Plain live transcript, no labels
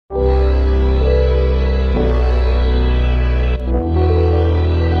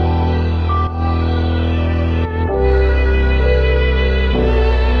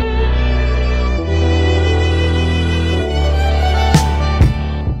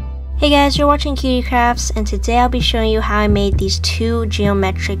Hey guys, you're watching Cutie Crafts, and today I'll be showing you how I made these two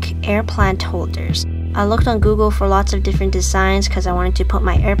geometric air plant holders. I looked on Google for lots of different designs because I wanted to put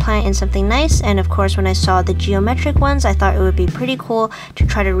my air plant in something nice, and of course when I saw the geometric ones I thought it would be pretty cool to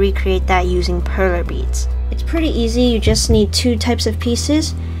try to recreate that using perler beads. It's pretty easy, you just need two types of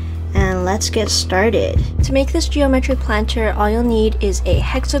pieces, and let's get started. To make this geometric planter, all you'll need is a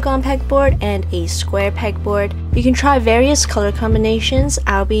hexagon pegboard and a square pegboard. You can try various color combinations.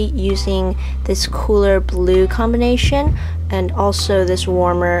 I'll be using this cooler blue combination and also this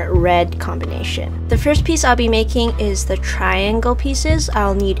warmer red combination. The first piece I'll be making is the triangle pieces.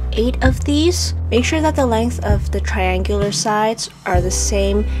 I'll need 8 of these. Make sure that the length of the triangular sides are the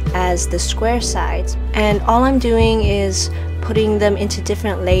same as the square sides. And all I'm doing is putting them into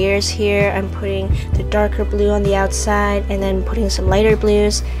different layers here. I'm putting the darker blue on the outside and then putting some lighter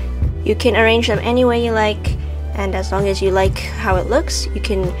blues. You can arrange them any way you like, and as long as you like how it looks, you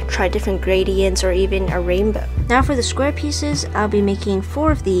can try different gradients or even a rainbow. Now for the square pieces, I'll be making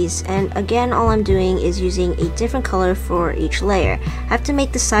 4 of these, and again all I'm doing is using a different color for each layer. I have to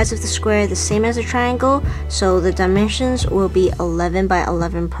make the size of the square the same as the triangle, so the dimensions will be 11 by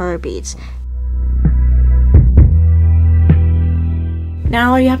 11 perler beads.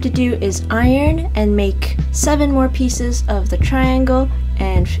 Now all you have to do is iron and make 7 more pieces of the triangle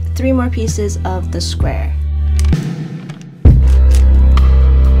and 3 more pieces of the square.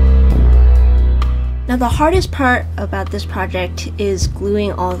 Now the hardest part about this project is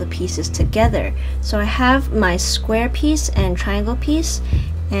gluing all the pieces together. So I have my square piece and triangle piece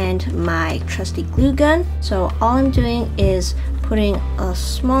and my trusty glue gun. So all I'm doing is putting a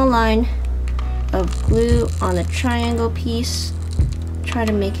small line of glue on the triangle piece, try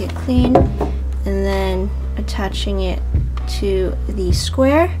to make it clean, and then attaching it to the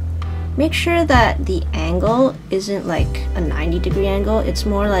square. Make sure that the angle isn't like a 90-degree angle, it's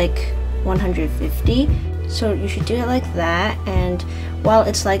more like 150. So you should do it like that, and while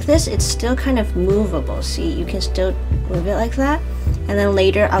it's like this, it's still kind of movable. See, you can still move it like that, and then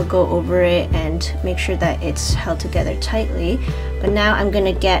later I'll go over it and make sure that it's held together tightly. But now I'm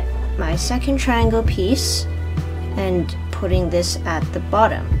gonna get my second triangle piece and putting this at the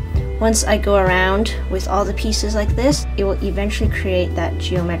bottom. Once I go around with all the pieces like this, it will eventually create that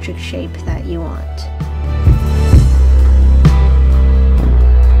geometric shape that you want.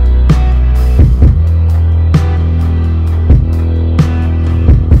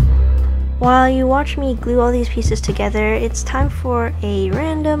 While you watch me glue all these pieces together, it's time for a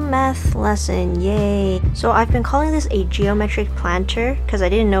random math lesson, yay! So I've been calling this a geometric planter because I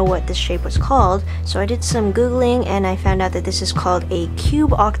didn't know what this shape was called, so I did some googling and I found out that this is called a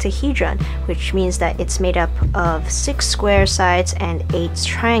cube octahedron, which means that it's made up of 6 square sides and 8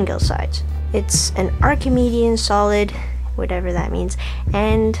 triangle sides. It's an Archimedean solid, whatever that means,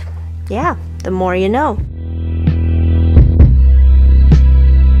 and yeah, the more you know.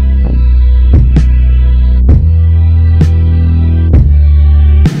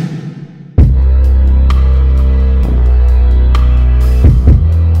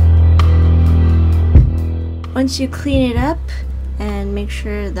 Once you clean it up and make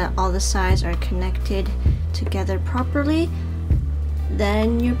sure that all the sides are connected together properly,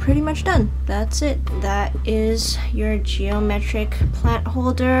 then you're pretty much done. That's it. That is your geometric plant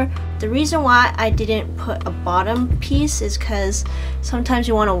holder. The reason why I didn't put a bottom piece is because sometimes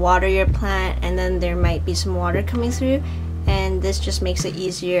you want to water your plant and then there might be some water coming through, and this just makes it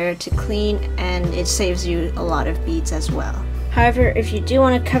easier to clean and it saves you a lot of beads as well. However, if you do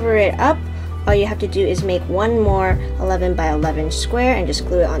want to cover it up, all you have to do is make one more 11 by 11 square and just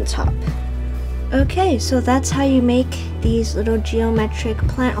glue it on top. Okay, so that's how you make these little geometric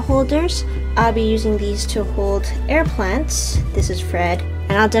plant holders. I'll be using these to hold air plants. This is Fred,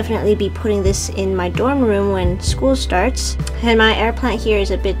 and I'll definitely be putting this in my dorm room when school starts. And my air plant here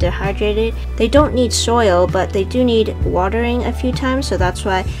is a bit dehydrated. They don't need soil, but they do need watering a few times, so that's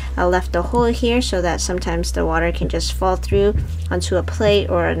why I left a hole here so that sometimes the water can just fall through onto a plate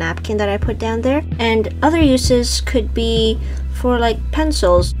or a napkin that I put down there. And other uses could be for like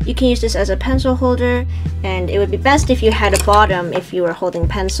pencils. You can use this as a pencil holder, and it would be best if you had a bottom if you were holding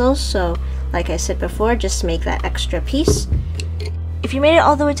pencils. So like I said before, just make that extra piece. If you made it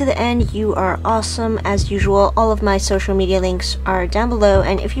all the way to the end, you are awesome. As usual, all of my social media links are down below,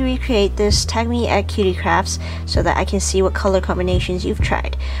 and if you recreate this, tag me at Cutie Crafts so that I can see what color combinations you've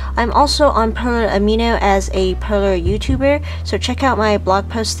tried. I'm also on Perler Amino as a Perler YouTuber, so check out my blog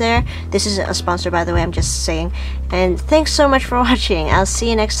post there. This isn't a sponsor, by the way, I'm just saying. And thanks so much for watching. I'll see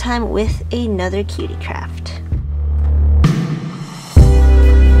you next time with another Cutie Craft.